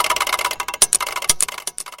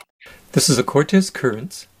This is a Cortes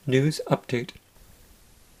Currents news update.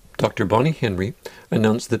 Dr. Bonnie Henry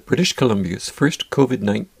announced that British Columbia's first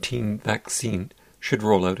COVID-19 vaccine should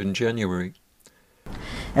roll out in January.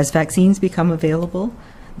 As vaccines become available,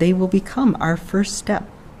 they will become our first step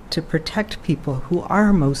to protect people who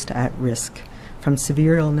are most at risk from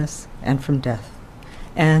severe illness and from death,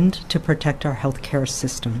 and to protect our healthcare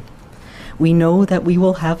system. We know that we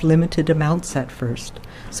will have limited amounts at first,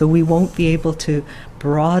 so we won't be able to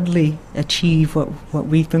broadly achieve what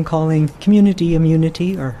we've been calling community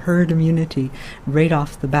immunity or herd immunity right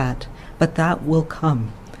off the bat, but that will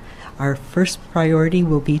come. Our first priority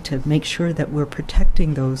will be to make sure that we're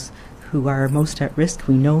protecting those who are most at risk.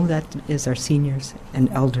 We know that is our seniors and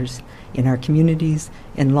elders in our communities,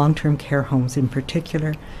 in long-term care homes in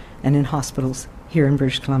particular, and in hospitals here in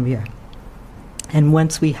British Columbia. And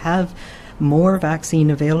once we have more vaccine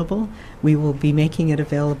available, we will be making it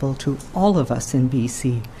available to all of us in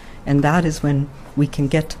BC. And that is when we can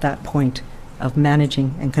get to that point of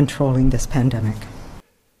managing and controlling this pandemic.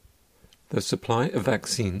 The supply of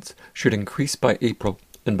vaccines should increase by April,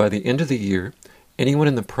 and by the end of the year, anyone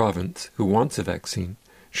in the province who wants a vaccine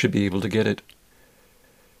should be able to get it.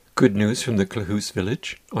 Good news from the Klahoose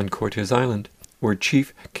village on Cortes Island, where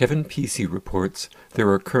Chief Kevin Pesey reports there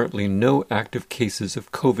are currently no active cases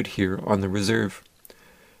of COVID here on the reserve.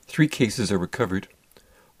 3 cases are recovered.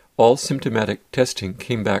 All symptomatic testing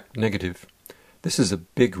came back negative. This is a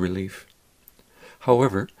big relief.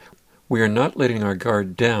 However, we are not letting our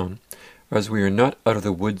guard down, as we are not out of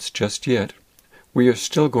the woods just yet. We are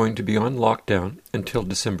still going to be on lockdown until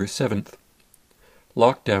December 7th.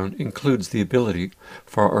 Lockdown includes the ability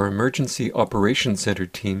for our Emergency Operations Centre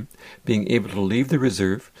team being able to leave the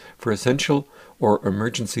reserve for essential or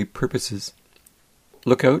emergency purposes.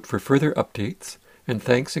 Look out for further updates, and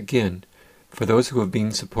thanks again for those who have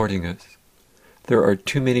been supporting us. There are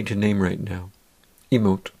too many to name right now.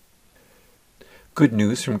 Emote. Good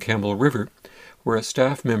news from Campbell River, where a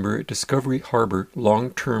staff member at Discovery Harbour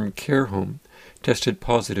Long-Term Care Home tested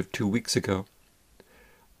positive 2 weeks ago.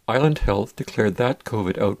 Island Health declared that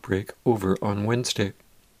COVID outbreak over on Wednesday.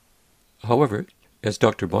 However, as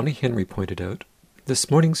Dr. Bonnie Henry pointed out,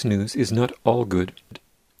 this morning's news is not all good.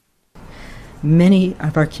 Many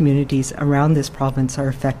of our communities around this province are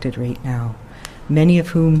affected right now, many of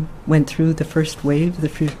whom went through the first wave, the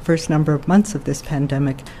first number of months of this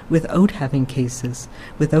pandemic, without having cases,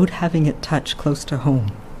 without having it touch close to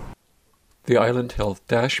home. The Island Health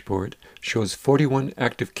dashboard shows 41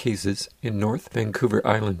 active cases in North Vancouver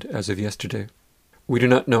Island as of yesterday. We do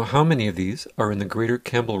not know how many of these are in the Greater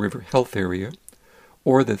Campbell River Health Area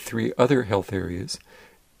or the 3 other health areas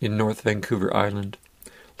in North Vancouver Island,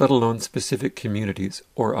 let alone specific communities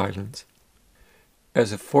or islands.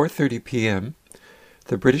 As of 4:30 p.m.,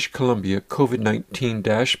 the British Columbia COVID-19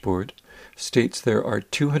 dashboard states there are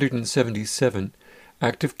 277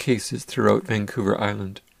 active cases throughout Vancouver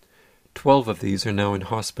Island. 12 of these are now in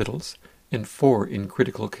hospitals and 4 in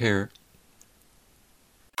critical care.